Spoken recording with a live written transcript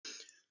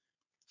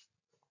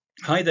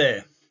Hi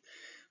there,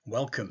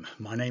 welcome.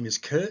 My name is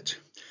Kurt.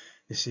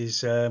 This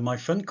is my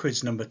fun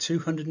quiz number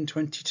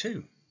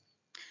 222.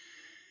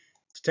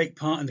 To take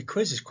part in the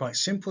quiz is quite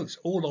simple. It's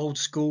all old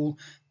school,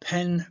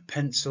 pen,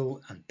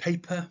 pencil and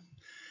paper.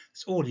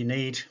 That's all you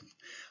need.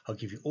 I'll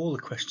give you all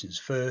the questions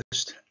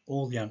first.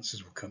 All the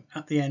answers will come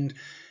at the end,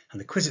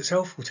 and the quiz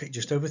itself will take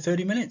just over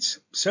 30 minutes.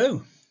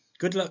 So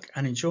good luck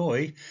and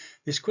enjoy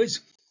this quiz.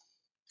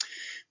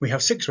 We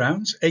have 6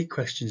 rounds, 8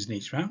 questions in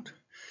each round.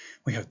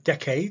 We have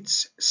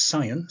decades,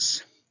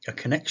 science, a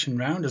connection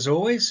round as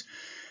always,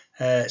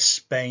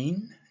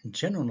 Spain,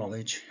 general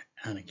knowledge,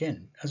 and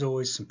again, as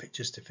always, some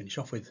pictures to finish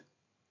off with.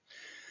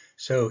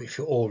 So if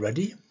you're all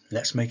ready,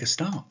 let's make a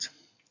start.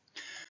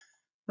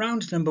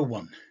 Round number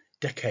 1,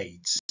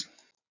 decades.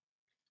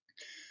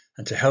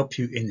 And to help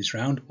you in this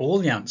round, all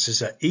the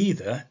answers are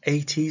either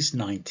 80s,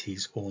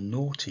 90s or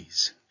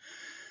noughties.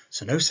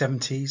 So no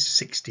 70s,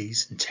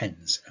 60s and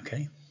 10s,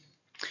 okay?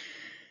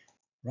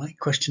 Right,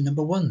 question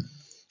number 1.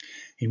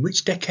 In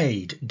which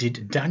decade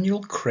did Daniel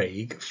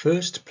Craig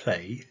first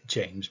play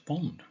James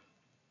Bond?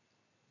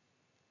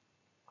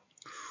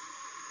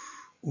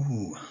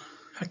 Ooh,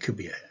 that could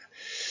be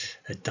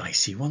a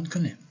dicey one,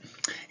 couldn't it?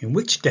 In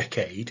which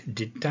decade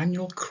did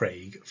Daniel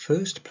Craig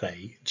first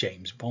play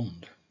James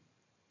Bond?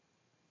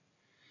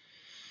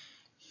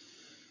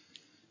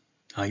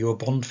 Are you a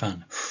Bond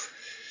fan?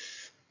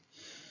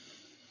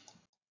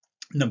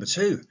 Number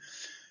 2.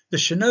 The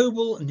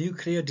Chernobyl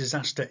nuclear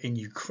disaster in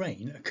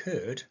Ukraine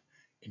occurred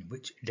in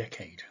which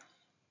decade?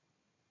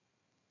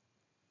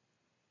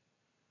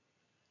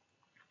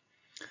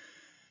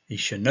 The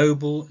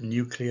Chernobyl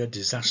nuclear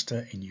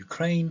disaster in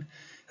Ukraine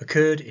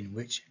occurred in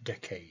which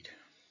decade?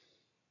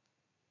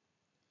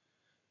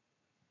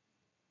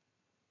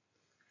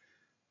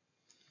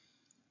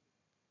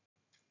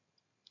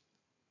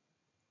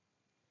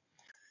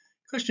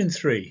 Question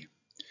 3.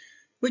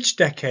 Which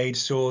decade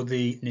saw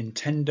the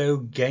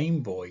Nintendo Game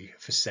Boy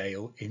for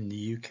sale in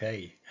the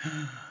UK?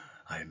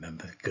 I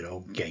remember the good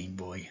old Game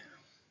Boy.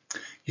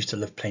 Used to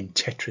love playing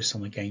Tetris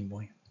on the Game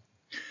Boy.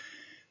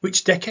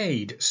 Which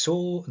decade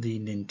saw the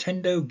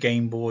Nintendo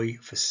Game Boy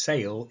for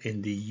sale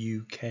in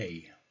the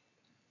UK?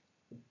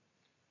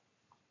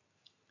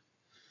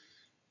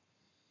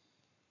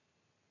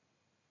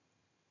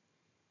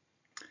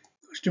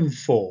 Question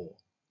 4.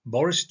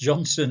 Boris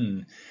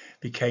Johnson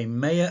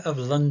became Mayor of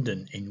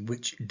London in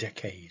which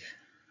decade?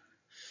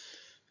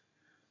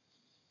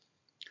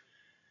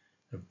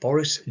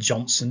 Boris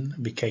Johnson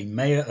became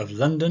Mayor of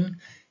London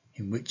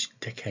in which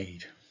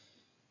decade?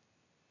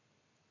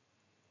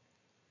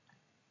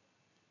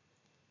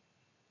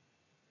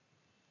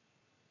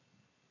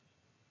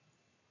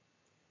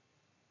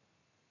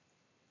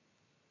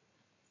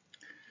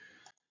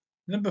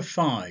 Number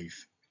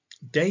 5.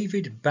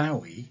 David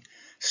Bowie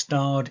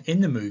starred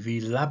in the movie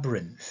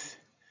Labyrinth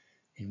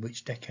in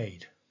which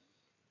decade?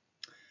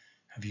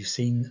 Have you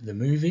seen the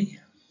movie?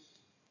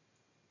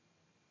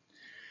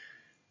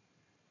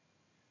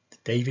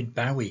 David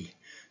Bowie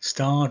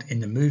starred in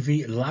the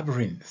movie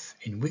Labyrinth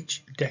in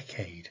which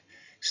decade?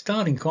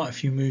 Starred in quite a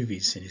few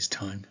movies in his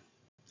time.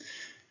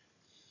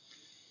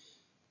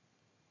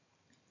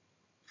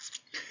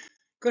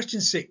 Question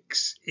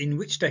 6. In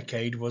which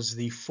decade was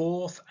the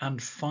 4th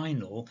and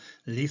final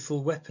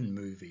Lethal Weapon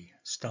movie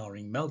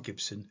starring Mel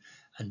Gibson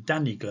and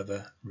Danny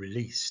Glover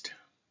released?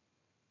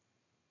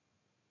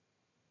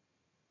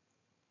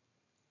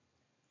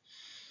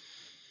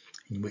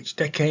 In which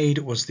decade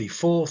was the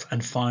 4th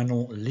and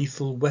final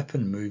Lethal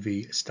Weapon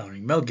movie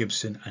starring Mel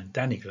Gibson and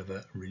Danny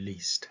Glover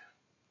released?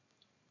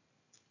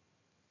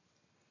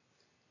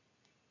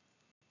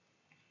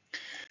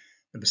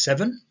 Number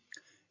 7.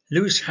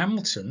 Lewis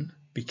Hamilton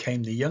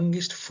became the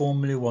youngest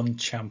Formula One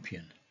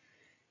champion.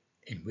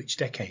 In which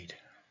decade?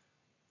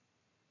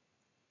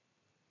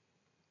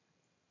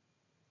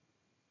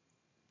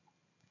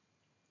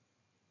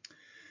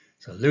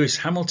 So Lewis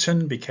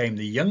Hamilton became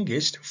the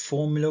youngest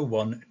Formula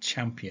One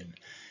champion.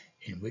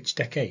 In which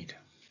decade?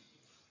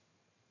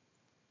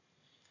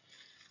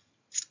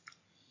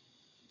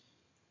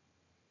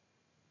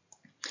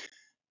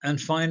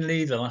 And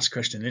finally, the last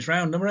question in this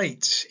round, number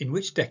 8. In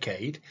which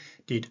decade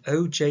did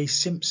O.J.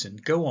 Simpson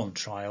go on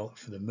trial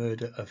for the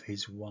murder of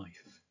his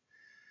wife?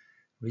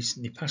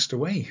 Recently passed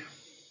away.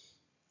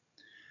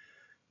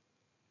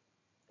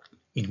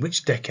 In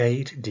which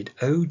decade did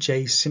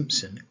O.J.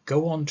 Simpson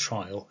go on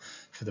trial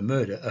for the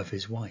murder of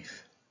his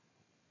wife?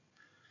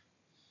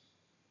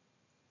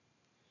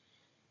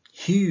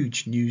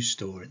 Huge news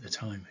story at the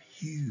time.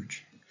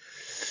 Huge.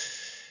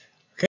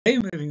 Okay,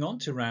 moving on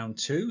to round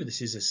 2.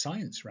 This is a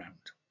science round.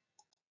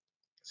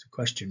 So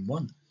question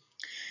 1.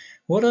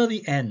 What are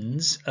the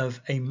ends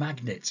of a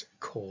magnet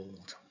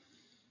called?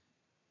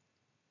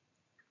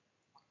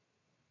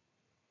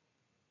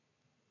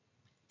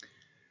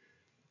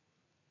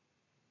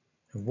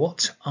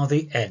 What are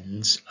the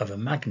ends of a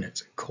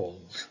magnet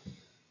called?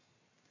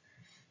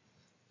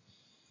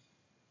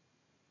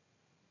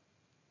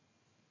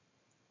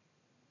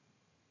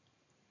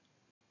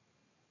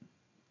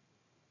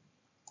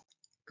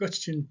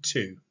 Question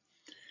 2.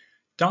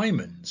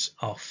 Diamonds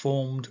are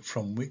formed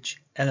from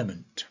which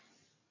element?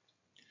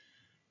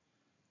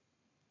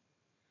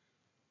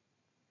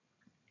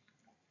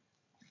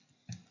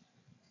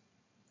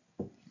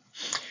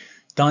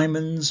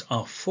 Diamonds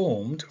are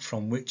formed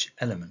from which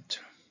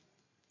element?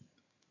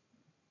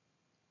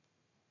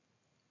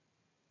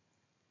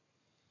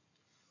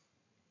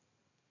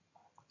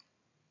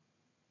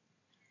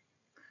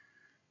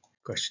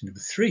 Question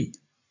number 3.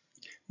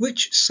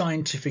 Which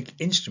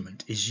scientific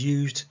instrument is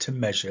used to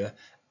measure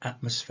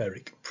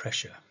atmospheric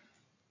pressure?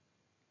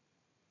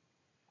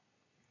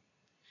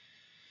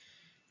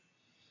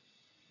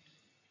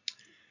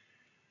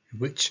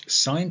 Which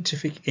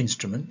scientific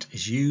instrument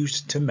is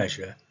used to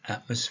measure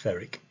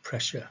atmospheric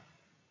pressure?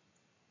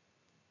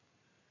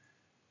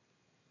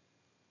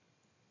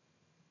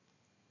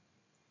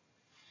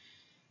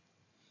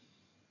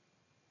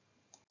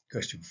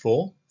 Question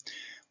 4.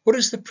 What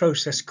is the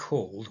process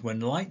called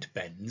when light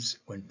bends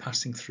when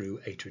passing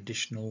through a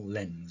traditional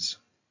lens?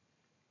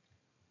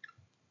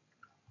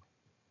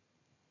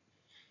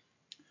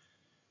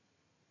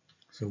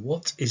 So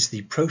what is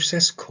the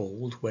process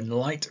called when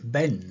light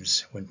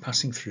bends when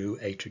passing through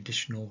a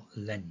traditional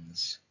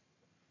lens?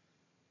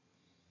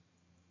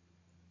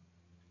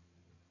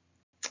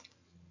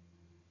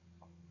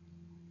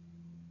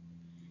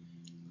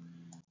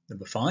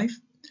 Number 5.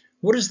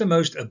 What is the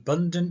most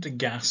abundant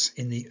gas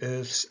in the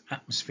Earth's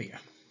atmosphere?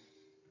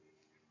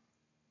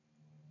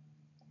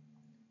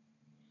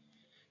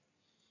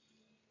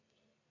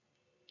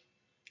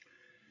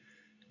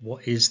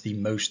 What is the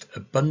most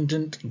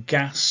abundant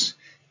gas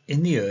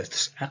in the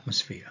Earth's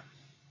atmosphere?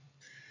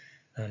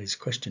 That is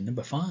question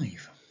number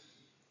 5.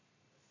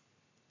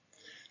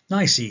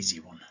 Nice easy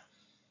one.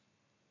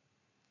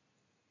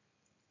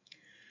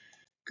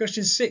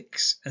 Question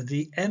 6.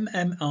 The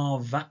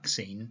MMR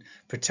vaccine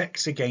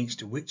protects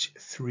against which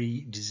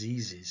 3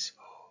 diseases?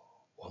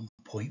 1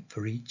 point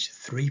for each.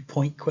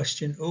 3-point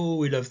question. Oh,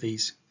 we love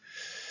these.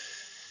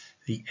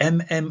 The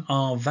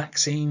MMR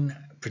vaccine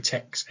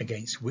protects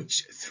against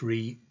which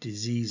 3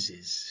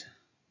 diseases?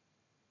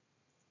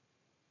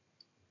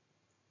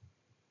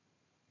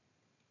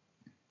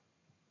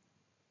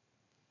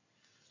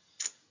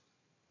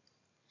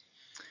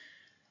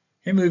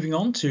 Okay, moving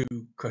on to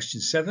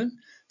question 7.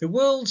 The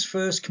world's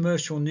first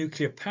commercial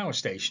nuclear power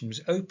station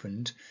was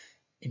opened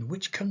in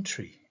which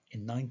country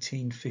in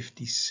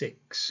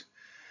 1956?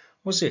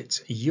 Was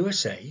it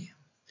USA,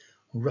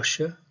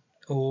 Russia,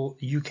 or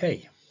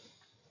UK?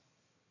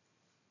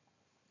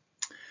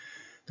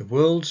 The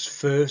world's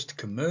first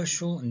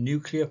commercial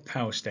nuclear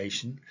power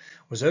station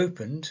was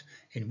opened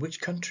in which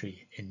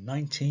country in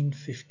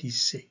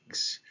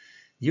 1956?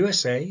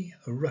 USA,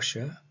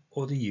 Russia,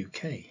 or the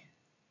UK?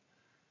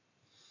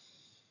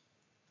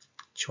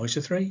 Choice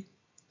of 3.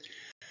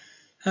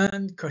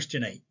 And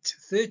question 8.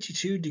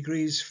 32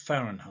 degrees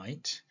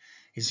Fahrenheit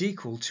is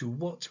equal to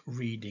what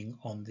reading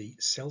on the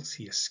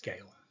Celsius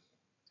scale?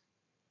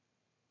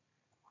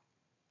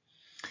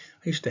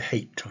 I used to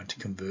hate trying to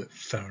convert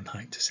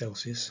Fahrenheit to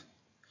Celsius.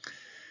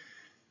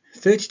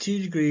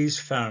 32 degrees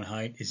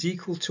Fahrenheit is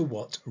equal to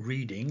what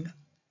reading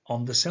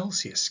on the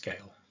Celsius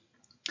scale?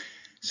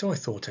 So I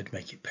thought I'd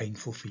make it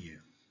painful for you.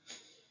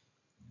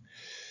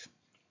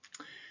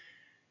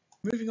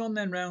 Moving on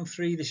then, round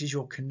 3, this is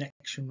your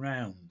connection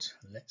round.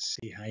 Let's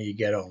see how you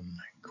get on.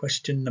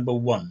 Question number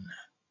 1.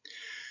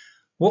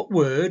 What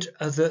word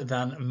other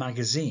than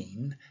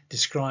magazine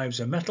describes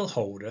a metal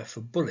holder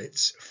for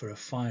bullets for a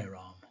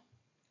firearm?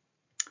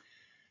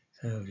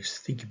 So just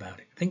think about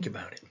it. Think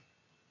about it.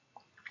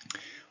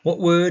 What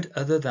word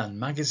other than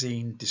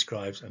magazine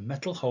describes a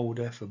metal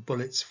holder for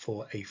bullets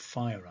for a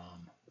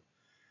firearm?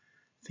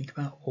 Think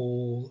about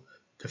all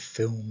the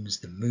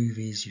films, the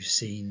movies you've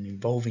seen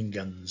involving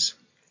guns.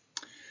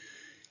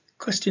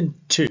 Question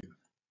 2.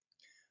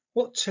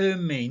 What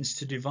term means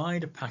to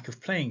divide a pack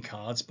of playing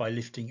cards by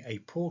lifting a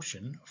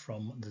portion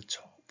from the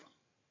top?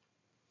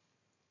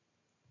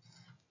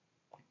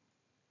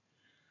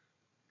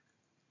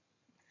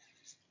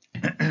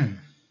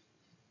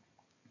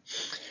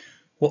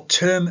 What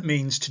term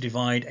means to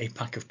divide a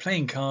pack of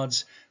playing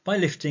cards by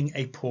lifting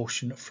a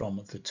portion from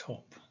the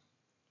top?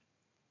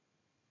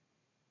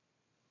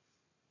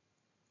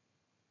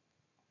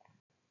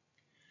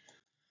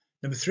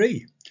 Number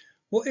 3.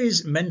 What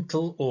is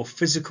mental or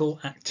physical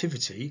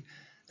activity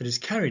that is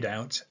carried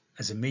out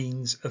as a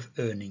means of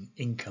earning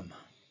income?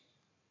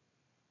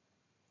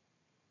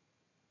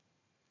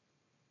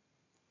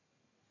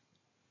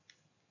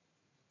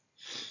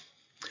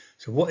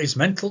 So what is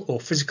mental or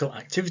physical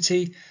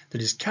activity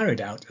that is carried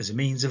out as a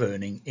means of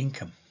earning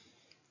income?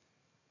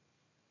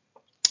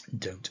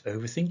 Don't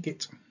overthink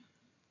it.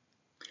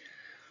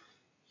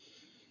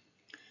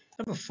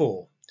 Number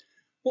 4.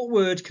 What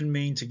word can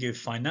mean to give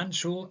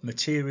financial,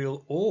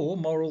 material or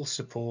moral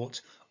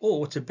support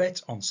or to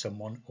bet on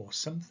someone or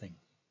something?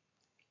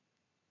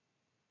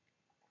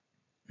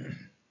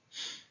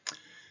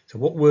 So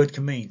what word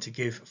can mean to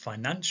give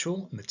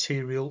financial,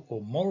 material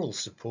or moral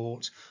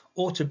support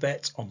or to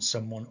bet on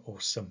someone or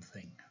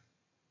something?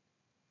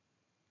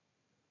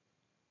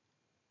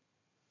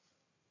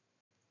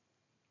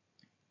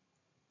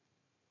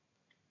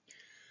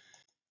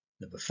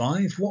 Number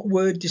 5, what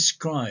word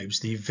describes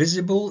the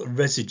visible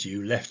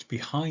residue left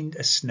behind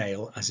a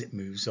snail as it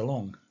moves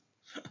along?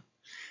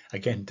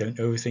 Again, don't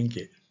overthink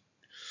it.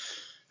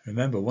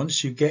 Remember,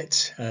 once you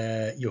get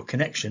your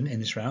connection in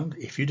this round,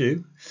 if you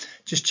do,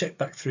 just check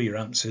back through your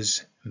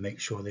answers and make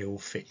sure they all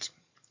fit.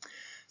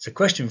 So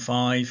question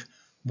 5,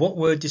 what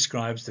word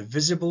describes the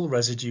visible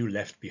residue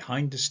left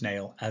behind a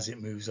snail as it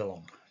moves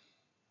along?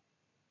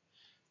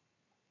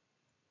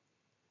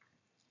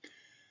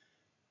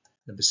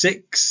 Number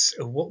 6,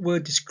 what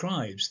word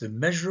describes the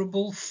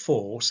measurable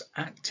force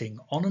acting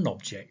on an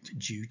object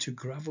due to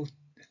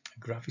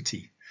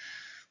gravity?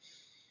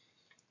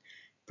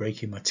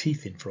 Breaking my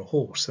teeth in for a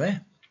horse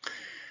there.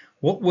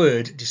 What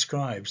word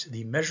describes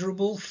the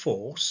measurable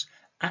force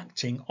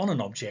acting on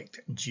an object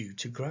due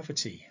to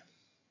gravity?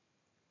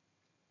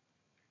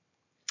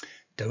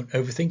 Don't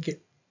overthink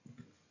it.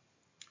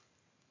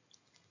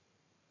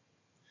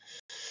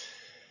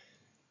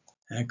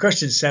 And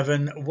question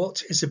 7,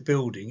 what is a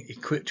building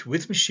equipped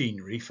with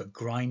machinery for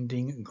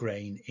grinding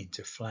grain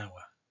into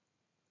flour?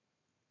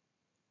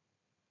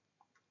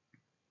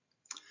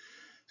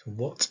 So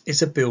what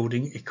is a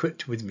building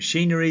equipped with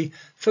machinery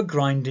for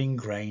grinding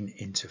grain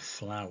into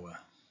flour?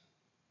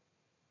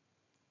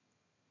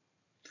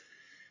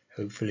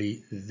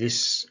 Hopefully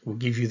this will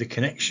give you the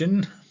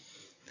connection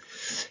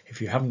if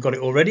you haven't got it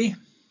already,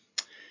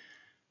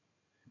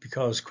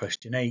 because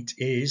question 8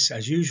 is,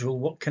 as usual,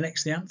 what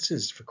connects the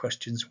answers for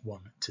questions 1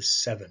 to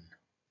 7.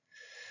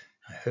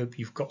 I hope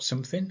you've got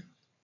something.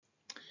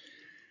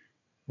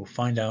 We'll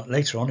find out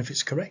later on if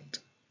it's correct.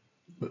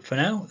 But for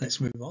now,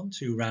 let's move on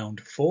to round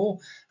 4,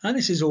 and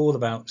this is all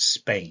about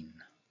Spain.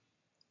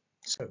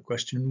 So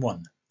question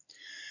 1.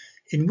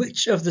 In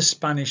which of the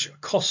Spanish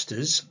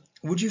costas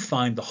would you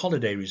find the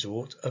holiday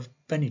resort of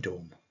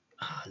Benidorm?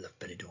 I love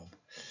Benidorm.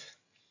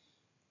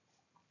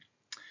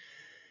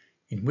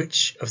 In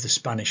which of the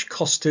Spanish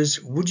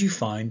costas would you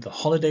find the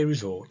holiday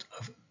resort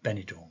of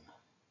Benidorm?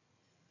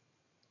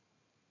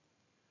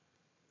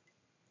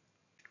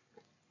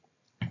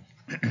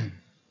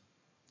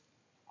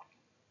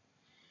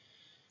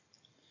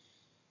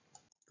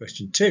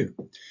 Question 2.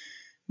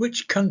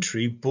 Which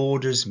country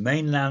borders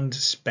mainland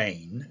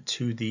Spain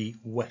to the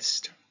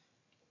west?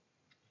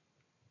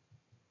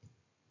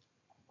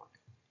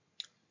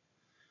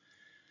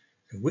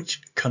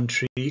 Which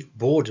country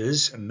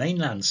borders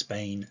mainland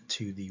Spain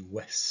to the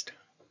west?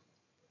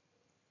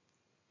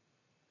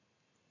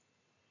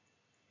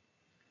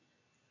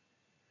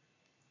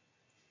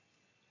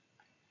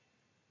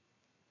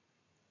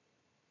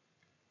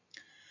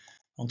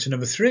 On to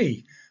number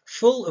 3.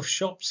 Full of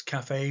shops,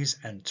 cafes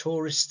and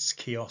tourists'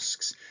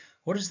 kiosks,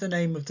 what is the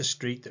name of the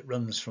street that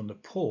runs from the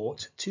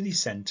port to the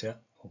centre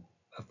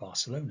of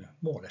Barcelona?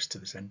 More or less to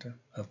the centre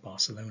of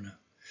Barcelona.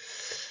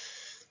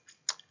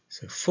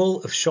 So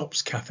full of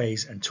shops,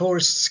 cafes and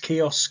tourists'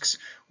 kiosks,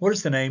 what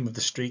is the name of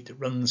the street that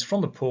runs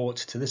from the port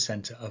to the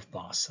centre of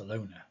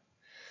Barcelona?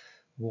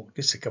 Walked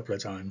this a couple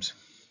of times.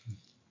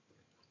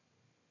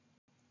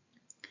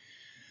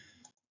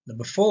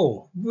 Number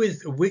 4.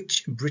 With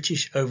which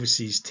British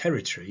overseas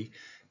territory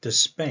does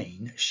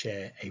Spain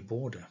share a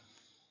border?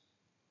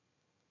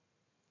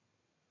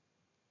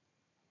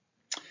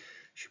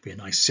 Should be a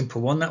nice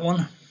simple one, that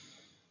one.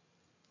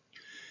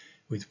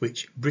 With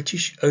which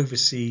British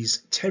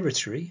overseas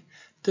territory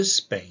does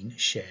Spain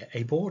share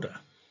a border?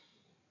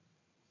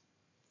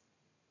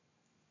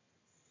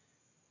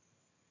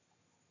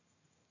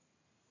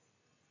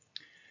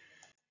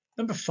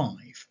 Number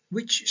 5.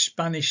 Which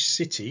Spanish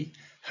city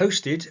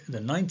hosted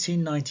the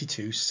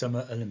 1992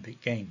 Summer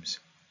Olympic Games?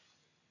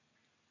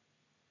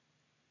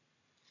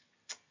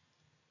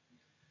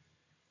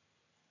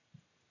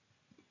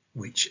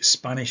 Which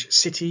Spanish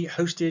city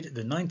hosted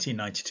the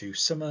 1992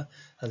 Summer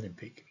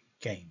Olympic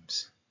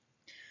Games?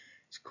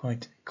 It's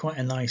quite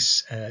a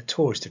nice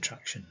tourist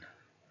attraction.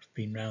 I've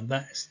been around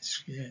that.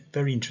 It's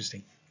very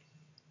interesting.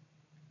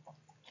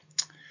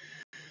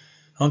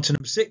 On to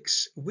number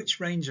 6. Which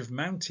range of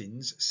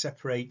mountains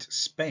separate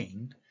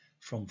Spain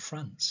from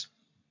France?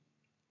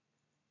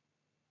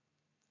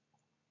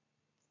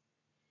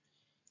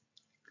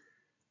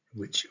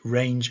 Which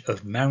range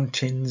of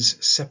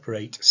mountains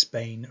separate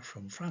Spain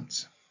from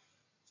France?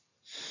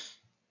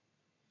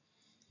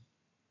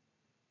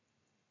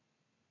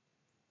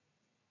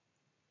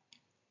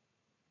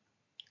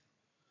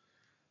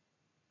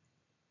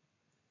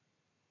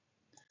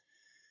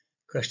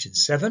 Question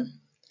 7.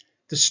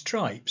 The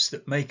stripes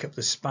that make up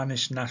the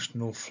Spanish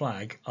national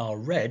flag are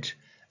red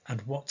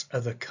and what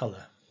other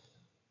colour?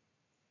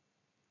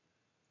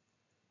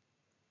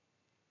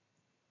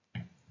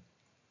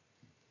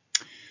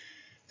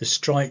 The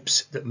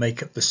stripes that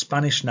make up the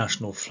Spanish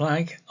national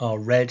flag are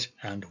red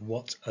and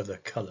what other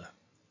colour?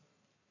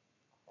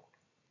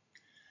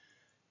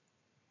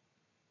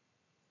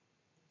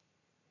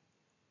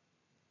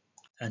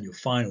 And your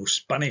final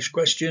Spanish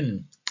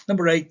question,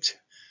 number 8.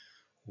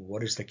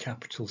 What is the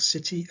capital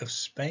city of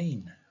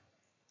Spain?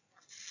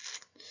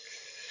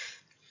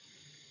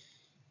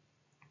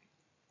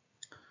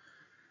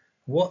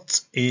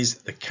 What is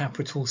the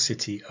capital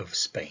city of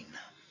Spain?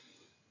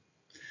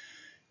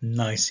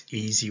 Nice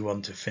easy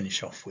one to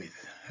finish off with,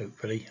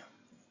 hopefully.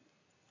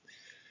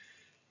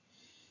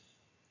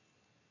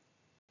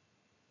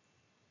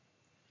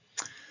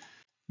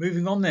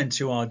 Moving on then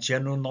to our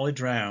general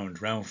knowledge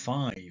round, round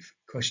 5.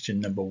 Question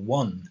number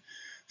 1.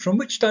 From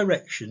which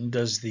direction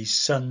does the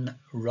sun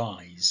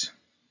rise?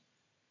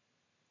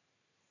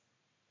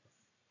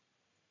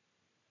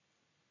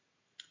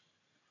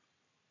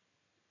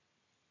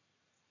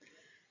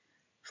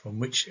 From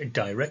which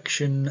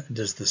direction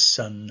does the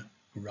sun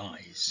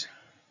rise?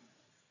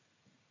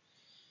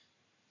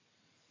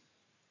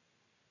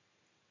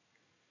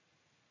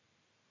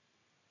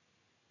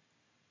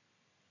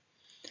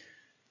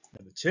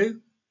 Number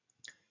 2.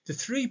 The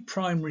 3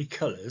 primary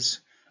colours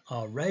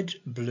are red,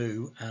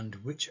 blue, and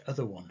which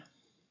other one?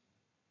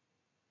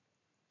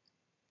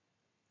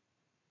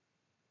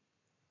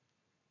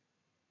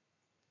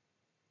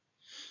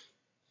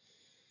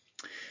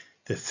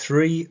 The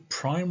 3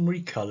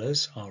 primary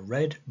colours are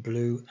red,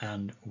 blue,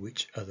 and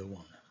which other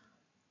one?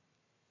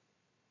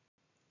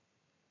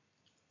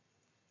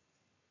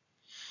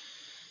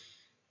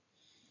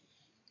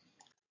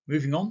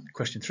 Moving on,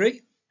 question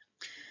 3.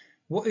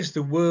 What is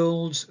the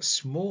world's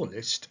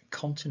smallest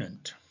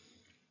continent?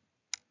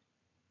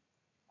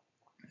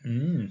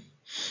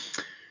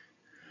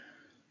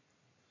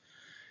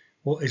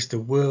 What is the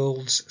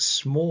world's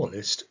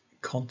smallest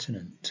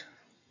continent?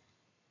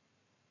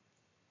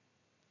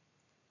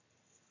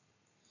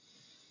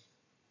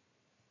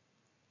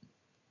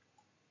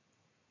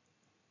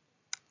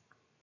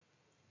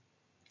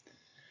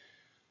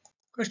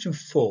 Question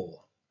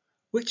 4.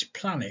 Which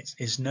planet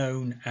is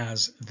known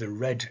as the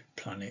red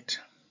planet?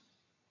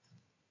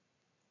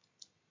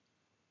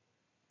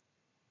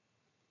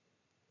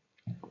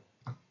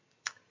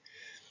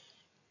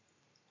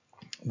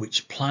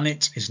 Which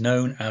planet is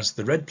known as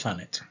the red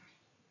planet?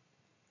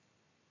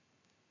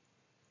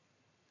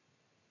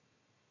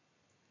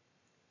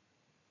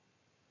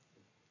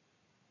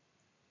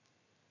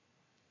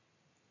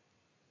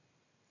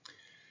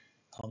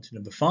 On to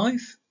number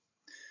 5.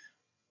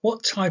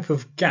 What type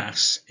of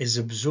gas is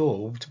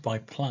absorbed by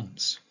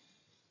plants?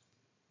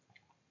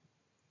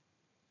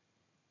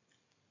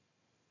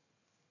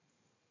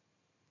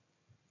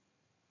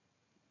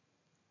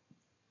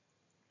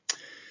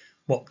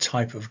 What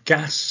type of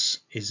gas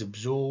is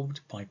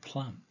absorbed by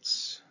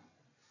plants?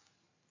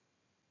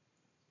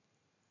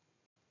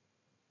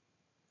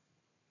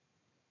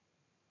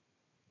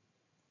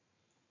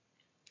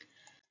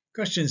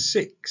 Question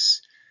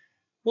 6.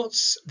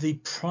 What's the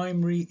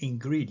primary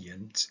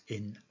ingredient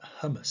in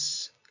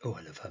hummus? Oh,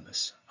 I love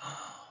hummus.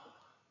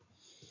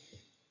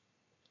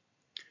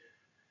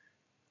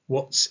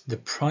 What's the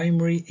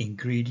primary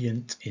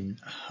ingredient in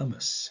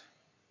hummus?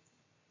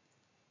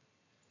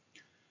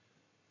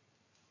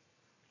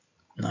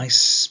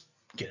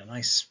 Get a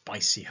nice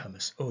spicy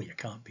hummus. Oh, you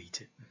can't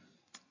beat it.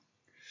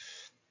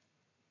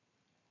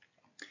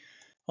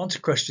 On to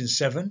question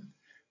 7.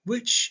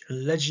 Which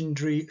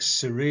legendary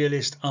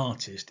surrealist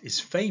artist is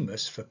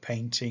famous for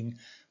painting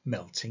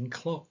melting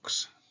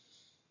clocks?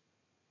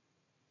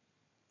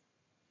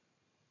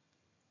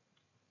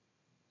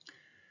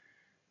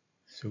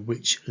 So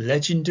which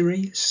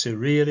legendary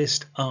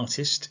surrealist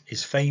artist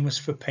is famous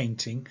for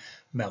painting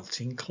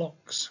melting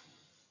clocks?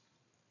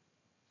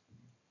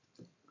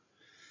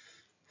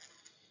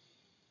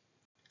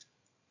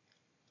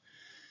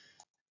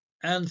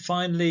 And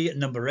finally,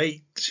 number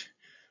 8.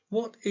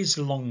 What is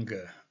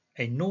longer,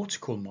 a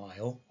nautical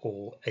mile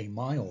or a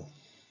mile?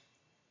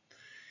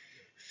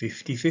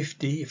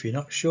 50-50 if you're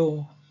not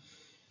sure.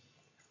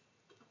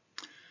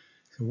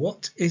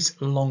 What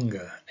is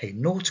longer, a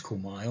nautical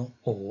mile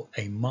or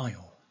a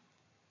mile?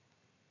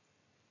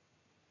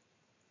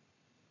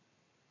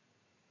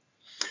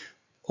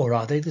 Or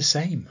are they the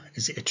same?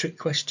 Is it a trick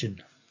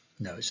question?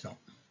 No, it's not.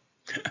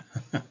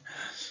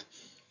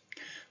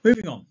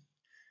 Moving on.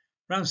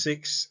 Round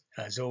 6,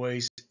 as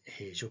always,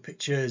 here's your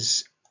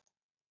pictures.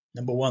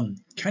 Number 1,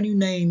 can you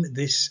name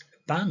this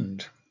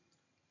band?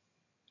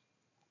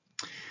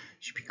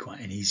 Should be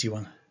quite an easy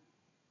one.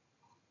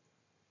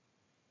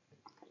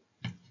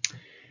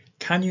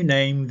 Can you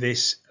name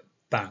this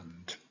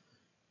band?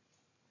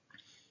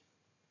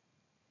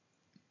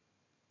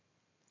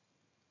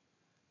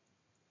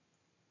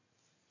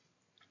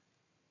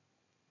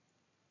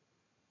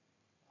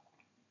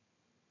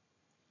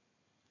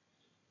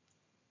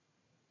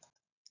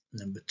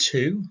 Number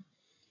 2,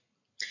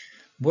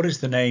 what is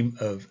the name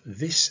of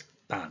this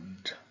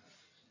band?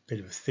 Bit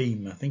of a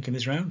theme, I think, in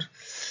this round.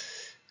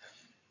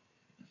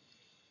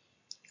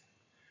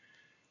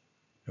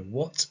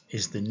 What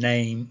is the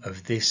name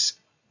of this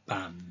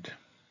band?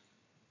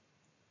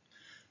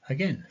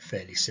 Again,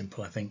 fairly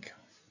simple, I think.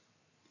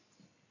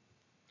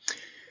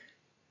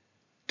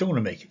 Don't want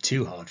to make it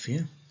too hard for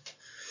you.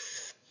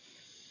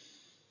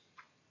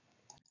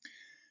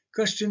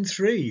 Question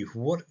 3.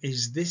 What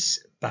is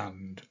this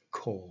band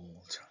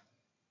called?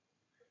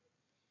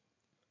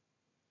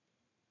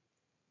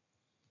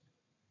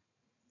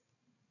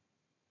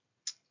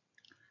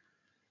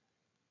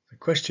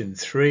 Question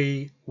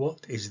 3.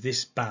 What is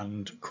this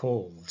band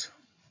called?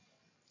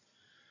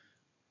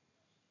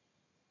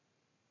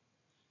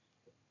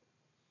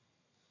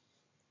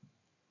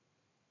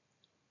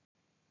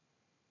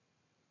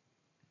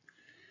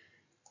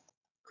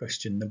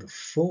 Question number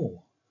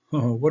 4.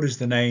 What is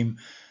the name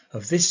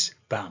of this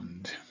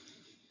band?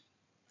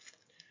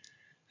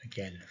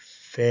 Again,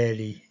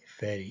 fairly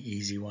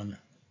easy one.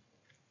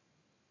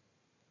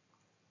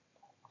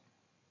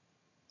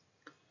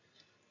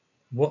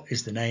 What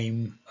is the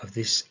name of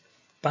this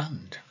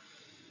band?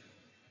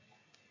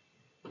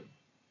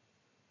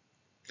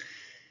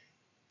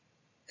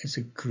 It's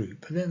a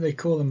group. And then they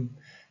call them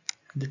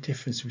the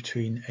difference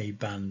between a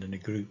band and a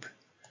group.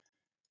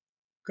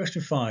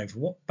 Question 5.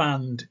 What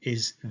band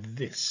is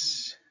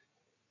this?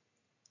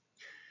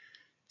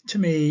 To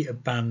me, a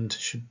band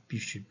should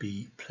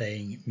be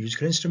playing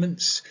musical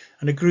instruments,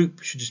 and a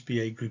group should just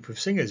be a group of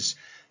singers,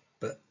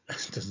 but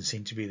that doesn't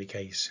seem to be the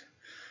case.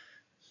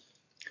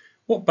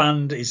 What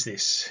band is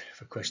this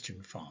for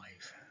question 5?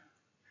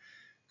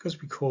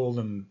 Because we call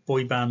them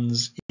boy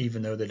bands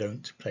even though they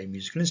don't play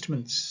musical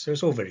instruments, so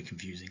it's all very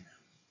confusing.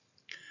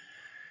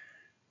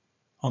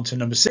 On to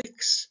number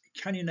 6.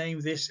 Can you name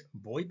this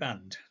boy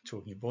band?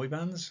 Talking of boy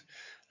bands,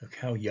 look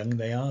how young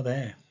they are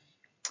there.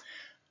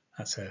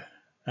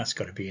 That's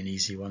got to be an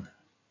easy one.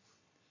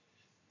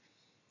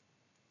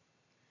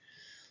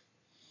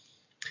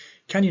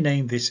 Can you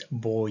name this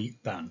boy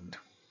band?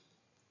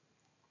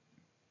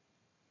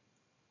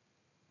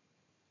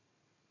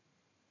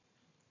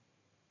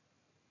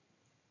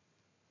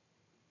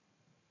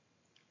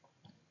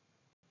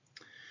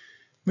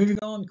 Moving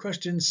on,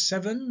 question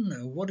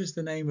 7. What is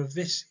the name of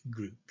this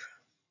group?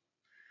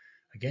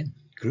 Again,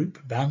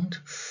 group, band,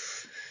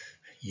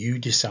 you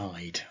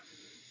decide.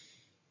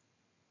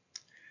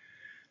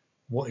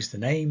 What is the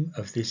name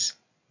of this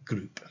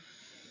group?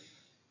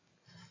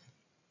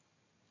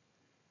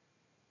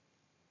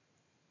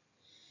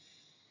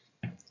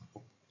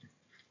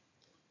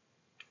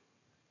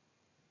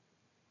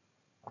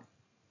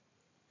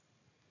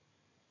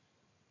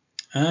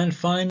 And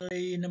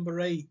finally, number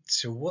 8.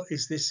 So what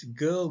is this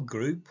girl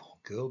group,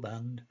 girl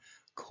band,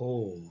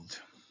 called?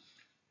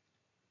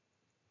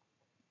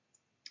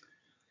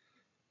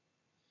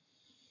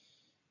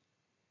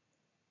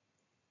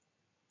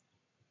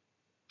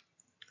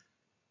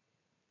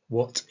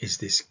 What is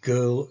this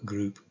girl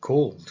group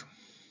called?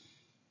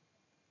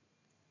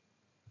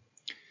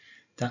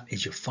 That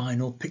is your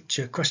final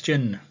picture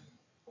question.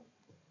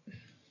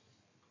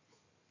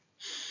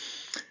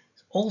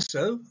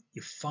 Also,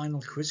 your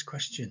final quiz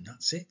question.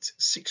 That's it.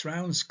 6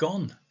 rounds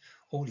gone.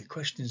 All your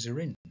questions are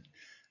in.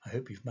 I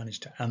hope you've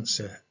managed to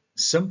answer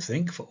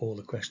something for all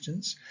the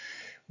questions.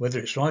 Whether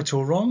it's right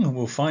or wrong,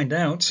 we'll find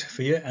out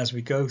for you as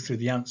we go through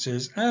the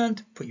answers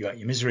and put you out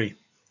your misery.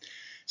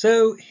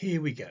 So here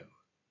we go.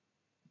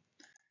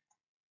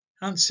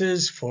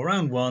 Answers for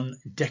round 1,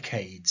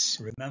 decades.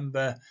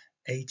 Remember,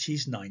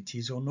 80s,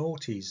 90s or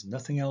noughties.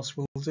 Nothing else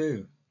will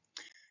do.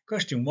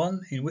 Question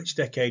 1. In which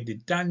decade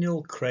did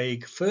Daniel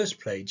Craig first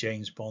play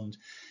James Bond?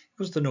 It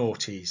was the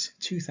noughties,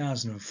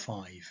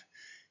 2005.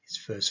 His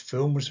first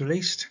film was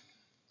released.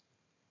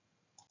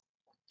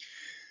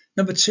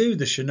 Number 2.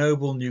 The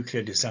Chernobyl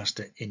nuclear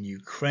disaster in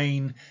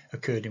Ukraine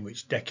occurred in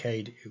which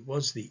decade? It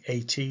was the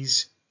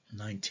 80s,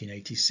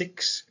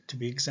 1986 to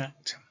be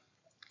exact.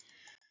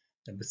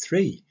 Number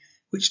 3.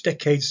 Which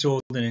decade saw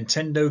the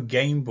Nintendo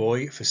Game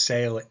Boy for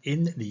sale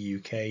in the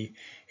UK?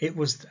 It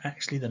was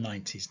actually the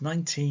 90s,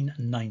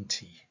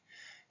 1990.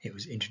 It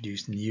was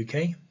introduced in the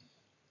UK.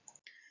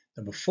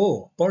 Number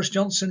 4. Boris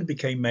Johnson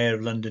became Mayor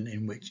of London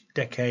in which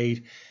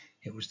decade?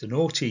 It was the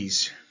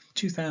noughties,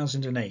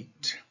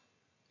 2008.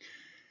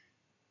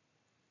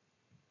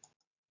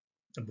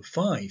 Number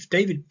 5.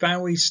 David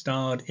Bowie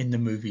starred in the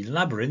movie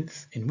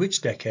Labyrinth in which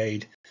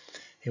decade?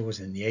 It was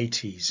in the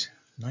 80s.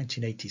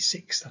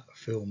 1986 that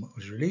film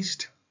was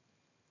released.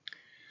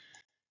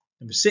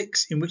 Number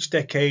 6. In which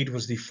decade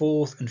was the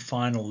 4th and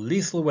final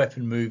Lethal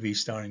Weapon movie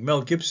starring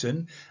Mel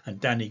Gibson and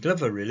Danny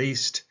Glover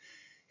released?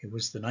 It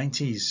was the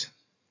 90s.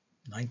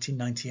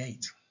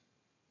 1998.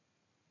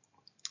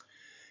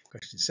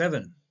 Question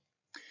 7.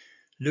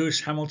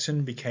 Lewis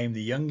Hamilton became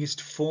the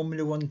youngest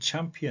Formula 1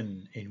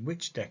 champion in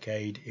which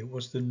decade? It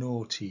was the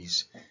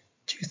noughties.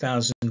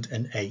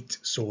 2008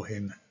 saw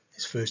him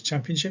his first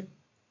championship.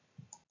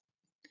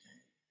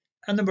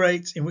 And number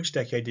 8, in which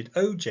decade did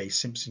O.J.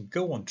 Simpson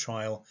go on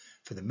trial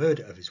for the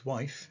murder of his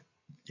wife?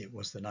 It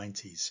was the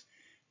 90s,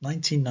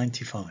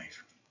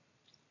 1995.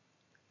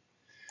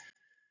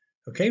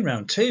 Okay,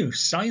 round 2,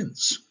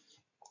 science.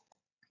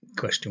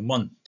 Question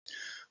 1.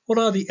 What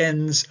are the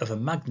ends of a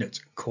magnet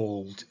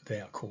called?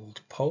 They are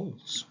called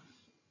poles.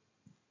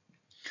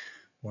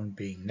 One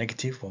being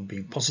negative, one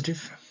being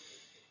positive.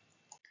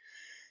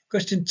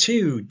 Question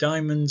 2.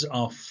 Diamonds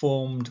are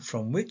formed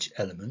from which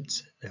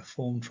element? They're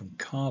formed from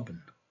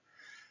carbon.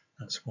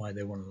 That's why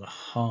they're one of the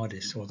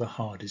hardest, or the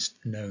hardest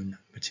known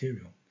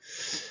material.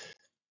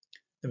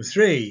 Number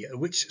 3,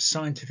 which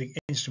scientific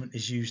instrument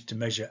is used to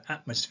measure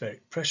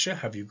atmospheric pressure?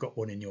 Have you got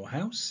one in your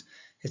house?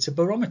 It's a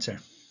barometer.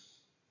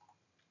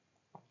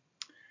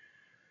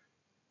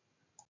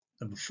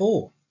 Number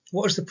 4,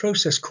 what is the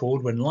process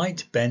called when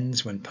light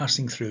bends when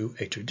passing through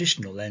a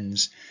traditional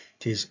lens?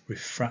 It is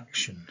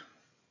refraction.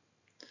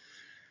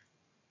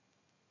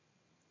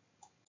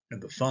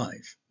 Number 5.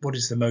 What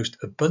is the most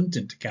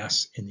abundant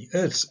gas in the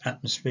Earth's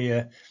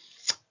atmosphere?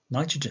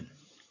 Nitrogen.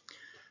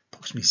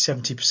 Approximately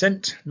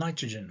 70%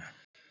 nitrogen.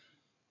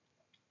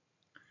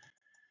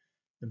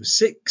 Number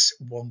 6,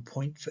 1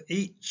 point for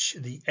each.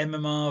 The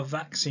MMR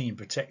vaccine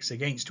protects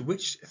against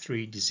which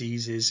 3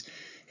 diseases?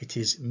 It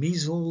is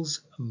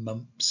measles,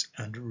 mumps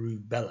and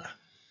rubella.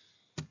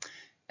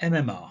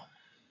 MMR.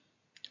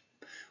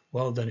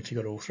 Well done if you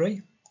got all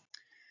 3.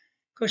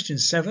 Question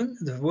 7.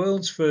 The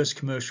world's first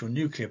commercial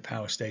nuclear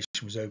power station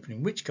was opened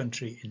in which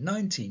country in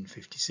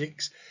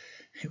 1956?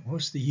 It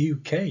was the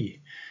UK.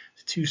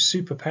 The 2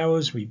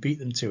 superpowers, we beat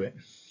them to it.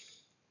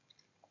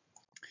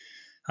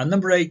 And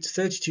number 8,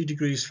 32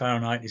 degrees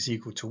Fahrenheit is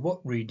equal to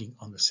what reading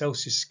on the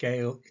Celsius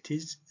scale? It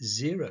is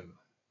 0.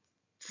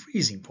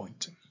 Freezing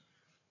point.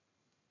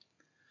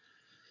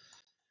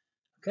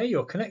 Okay,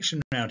 your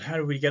connection round. How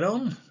do we get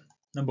on?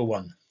 Number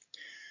 1.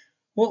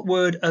 What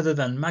word other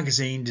than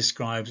magazine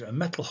describes a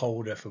metal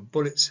holder for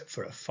bullets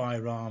for a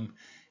firearm?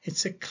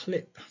 It's a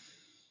clip.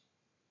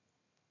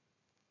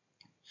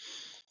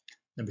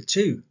 Number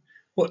 2.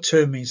 What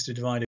term means to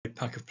divide a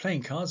pack of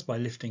playing cards by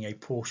lifting a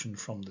portion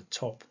from the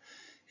top?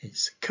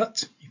 It's a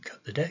cut. You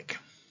cut the deck,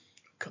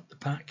 cut the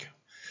pack.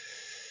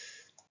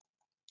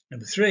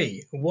 Number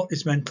 3. What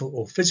is mental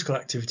or physical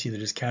activity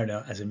that is carried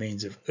out as a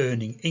means of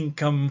earning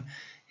income?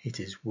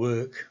 It is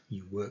work.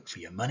 You work for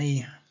your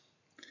money.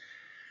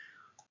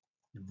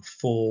 Number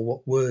 4,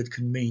 what word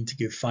can mean to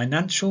give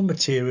financial,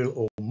 material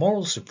or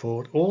moral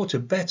support or to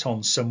bet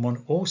on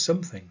someone or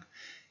something?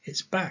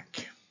 It's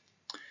back.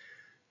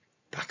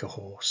 Back a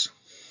horse.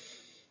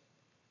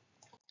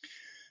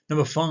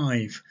 Number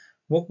 5,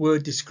 what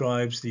word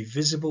describes the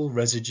visible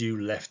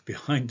residue left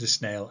behind the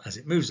snail as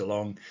it moves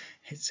along?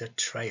 It's a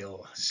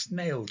trail.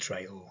 Snail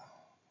trail.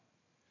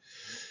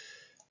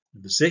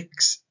 Number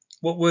 6,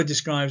 what word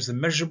describes the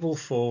measurable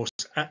force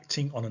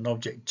acting on an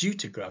object due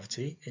to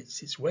gravity?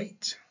 It's its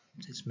weight.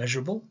 It's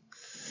measurable.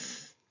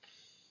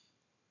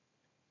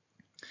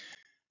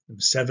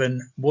 Number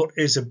 7, what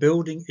is a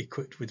building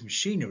equipped with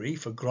machinery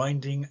for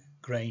grinding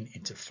grain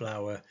into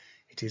flour?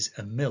 It is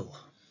a mill.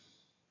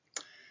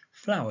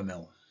 Flour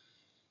mill.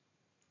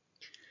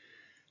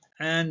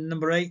 And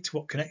number 8,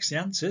 what connects the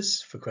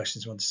answers for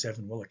questions 1 to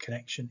 7? Well, the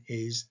connection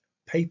is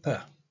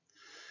paper.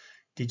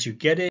 Did you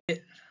get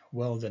it?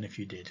 Well done if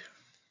you did.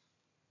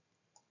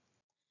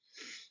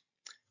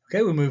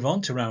 Okay, we'll move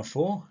on to round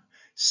 4.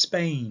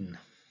 Spain.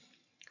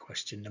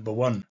 Question number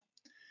 1.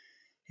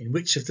 In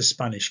which of the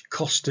Spanish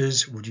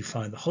costas would you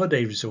find the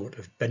holiday resort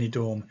of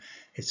Benidorm?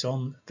 It's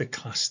on the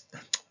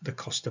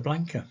Costa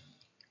Blanca.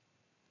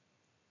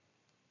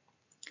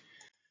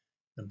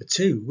 Number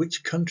 2.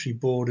 Which country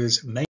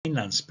borders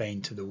mainland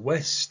Spain to the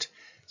west?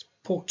 It's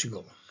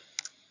Portugal.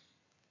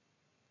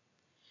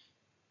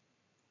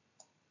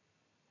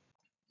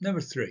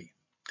 Number 3.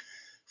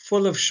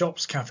 Full of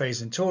shops,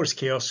 cafes and tourist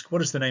kiosks,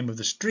 what is the name of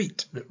the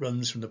street that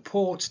runs from the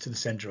port to the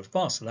centre of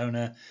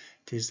Barcelona?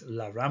 It is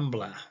La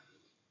Rambla.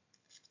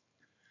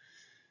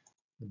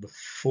 Number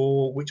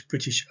 4. Which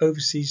British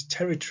overseas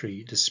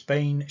territory does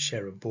Spain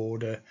share a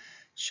border? It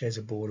shares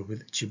a border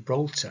with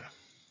Gibraltar.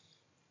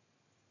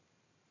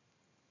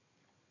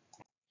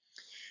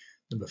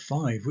 Number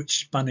 5.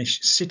 Which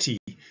Spanish city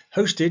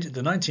hosted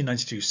the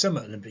 1992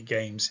 Summer Olympic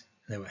Games?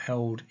 They were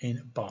held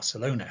in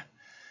Barcelona.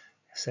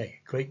 I say,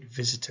 great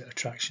visitor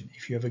attraction.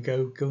 If you ever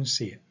go and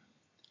see it.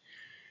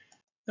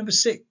 Number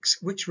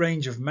 6. Which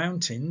range of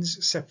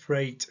mountains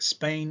separate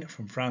Spain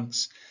from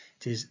France?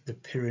 It is the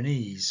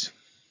Pyrenees.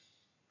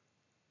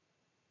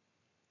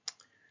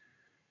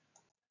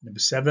 Number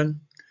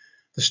 7.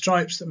 The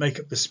stripes that make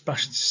up the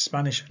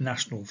Spanish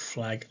national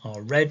flag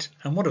are red.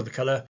 And what of the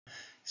colour?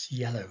 It's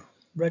yellow.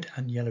 Red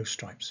and yellow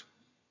stripes.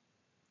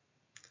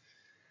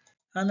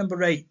 And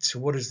number 8.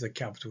 What is the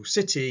capital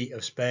city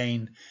of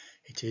Spain?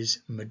 It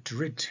is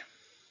Madrid.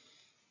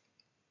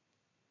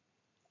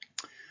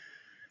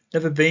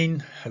 Never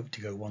been, hope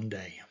to go one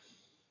day.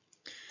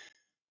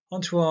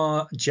 On to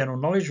our general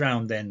knowledge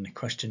round then.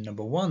 Question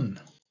number 1.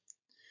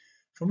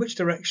 From which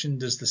direction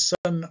does the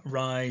sun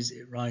rise?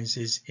 It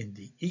rises in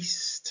the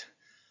east.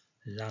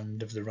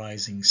 Land of the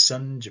rising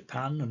sun,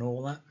 Japan and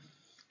all that.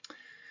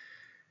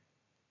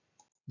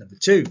 Number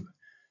 2.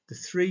 The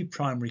 3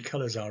 primary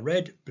colours are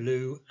red,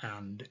 blue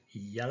and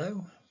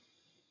yellow.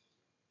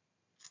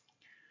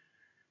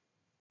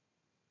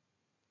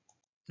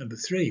 Number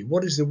 3.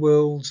 What is the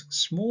world's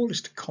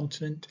smallest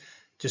continent?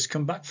 Just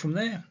come back from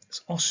there.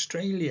 It's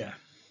Australia.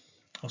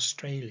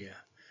 Australia.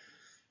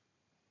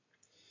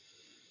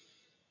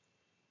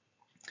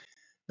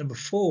 Number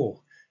 4.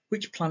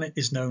 Which planet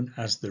is known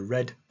as the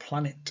red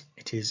planet?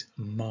 It is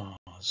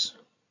Mars.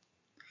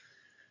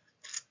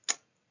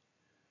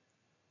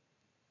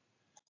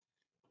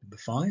 Number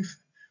 5.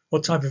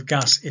 What type of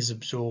gas is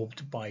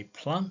absorbed by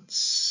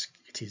plants?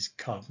 It is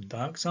carbon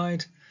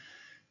dioxide.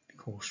 Of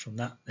course, from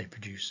that they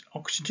produce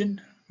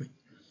oxygen, which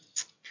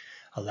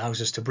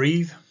allows us to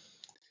breathe.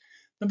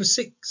 Number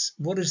 6.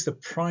 What is the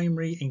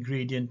primary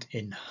ingredient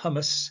in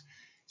hummus?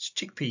 It's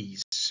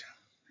chickpeas.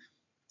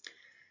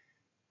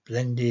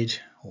 Blended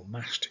or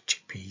mashed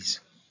chickpeas. chickpeas.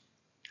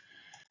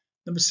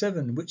 Number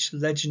 7, which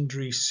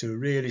legendary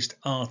surrealist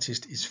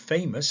artist is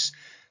famous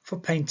for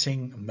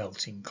painting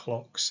melting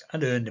clocks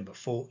and earned him a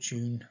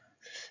fortune?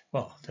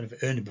 Well, I don't know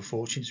if it earned him a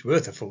fortune, it's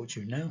worth a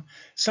fortune now.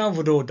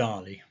 Salvador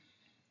Dali.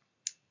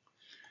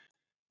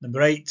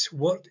 Number 8,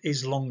 what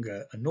is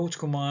longer, a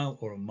nautical mile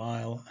or a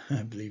mile?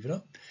 Believe it or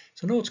not,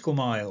 it's a nautical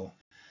mile.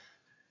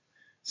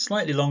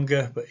 Slightly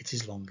longer, but it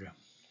is longer.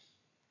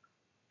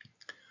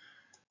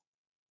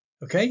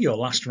 Okay, your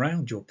last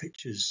round, your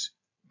pictures.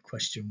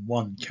 Question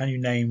 1, can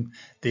you name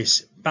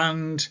this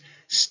band?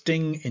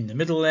 Sting in the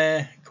middle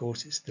there, of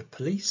course it's the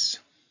Police.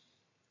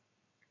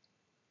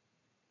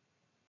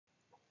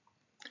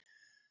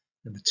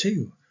 Number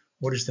 2,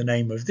 what is the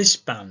name of this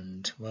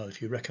band? Well,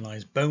 if you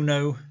recognise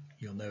Bono,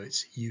 you'll know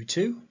it's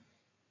U2.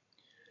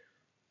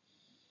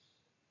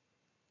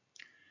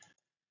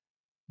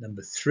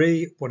 Number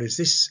 3, what is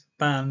this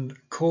band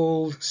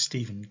called?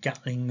 Stephen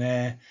Gatling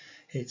there,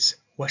 it's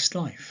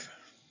Westlife.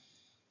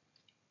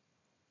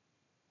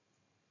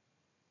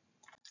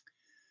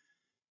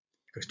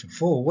 Question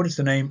 4, what is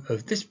the name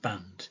of this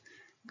band?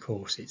 Of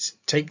course, it's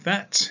Take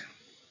That.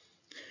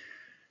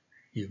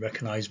 You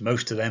recognise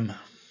most of them.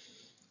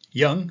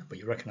 Young, but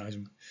you recognise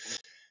them.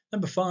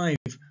 Number 5,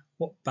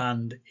 what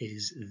band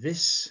is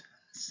this?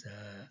 It's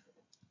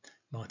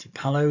Marty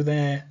Pallo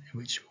there,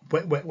 which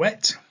Wet Wet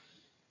Wet.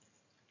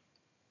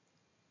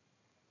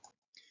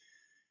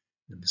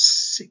 Number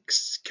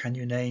 6, can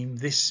you name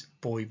this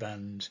boy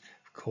band?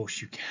 Of course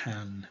you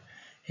can.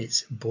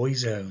 It's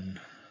Boyzone.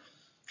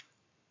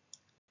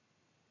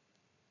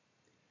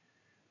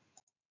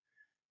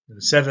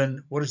 Number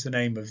 7, what is the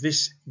name of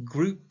this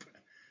group?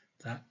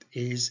 That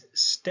is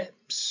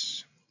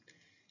Steps.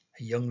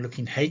 A young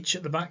looking H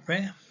at the back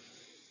there.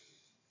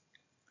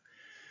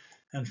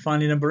 And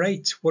finally, number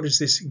 8, what is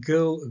this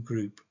girl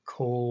group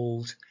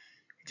called?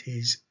 It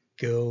is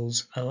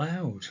Girls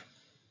Aloud.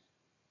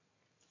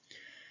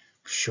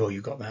 Sure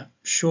you got that.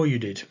 Sure you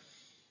did.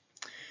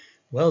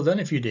 Well done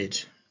if you did.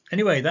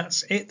 Anyway,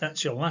 that's it.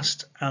 That's your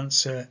last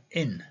answer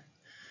in.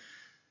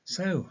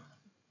 So,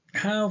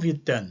 how have you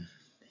done?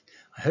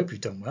 I hope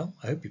you've done well.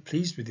 I hope you're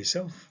pleased with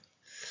yourself.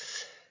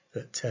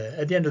 But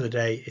at the end of the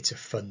day, it's a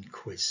fun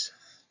quiz.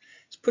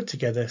 It's put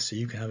together so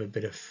you can have a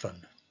bit of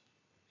fun,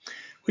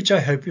 which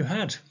I hope you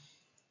had.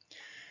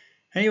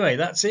 Anyway,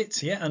 that's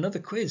it. Yeah, another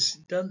quiz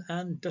done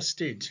and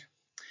dusted.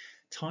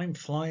 Time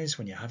flies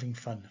when you're having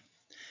fun.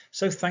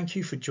 So thank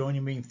you for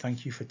joining me and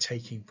thank you for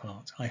taking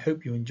part. I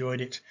hope you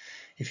enjoyed it.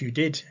 If you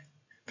did,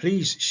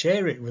 please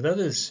share it with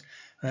others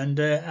and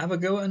have a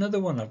go at another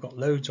one. I've got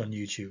loads on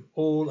YouTube,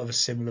 all of a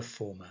similar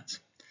format.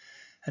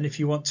 And if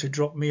you want to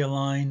drop me a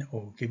line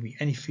or give me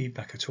any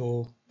feedback at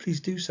all,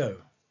 please do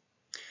so.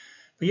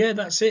 But yeah,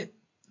 that's it.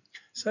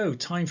 So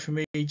time for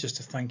me just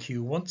to thank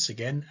you once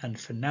again. And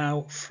for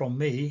now, from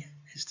me,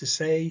 is to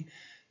say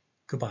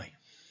goodbye.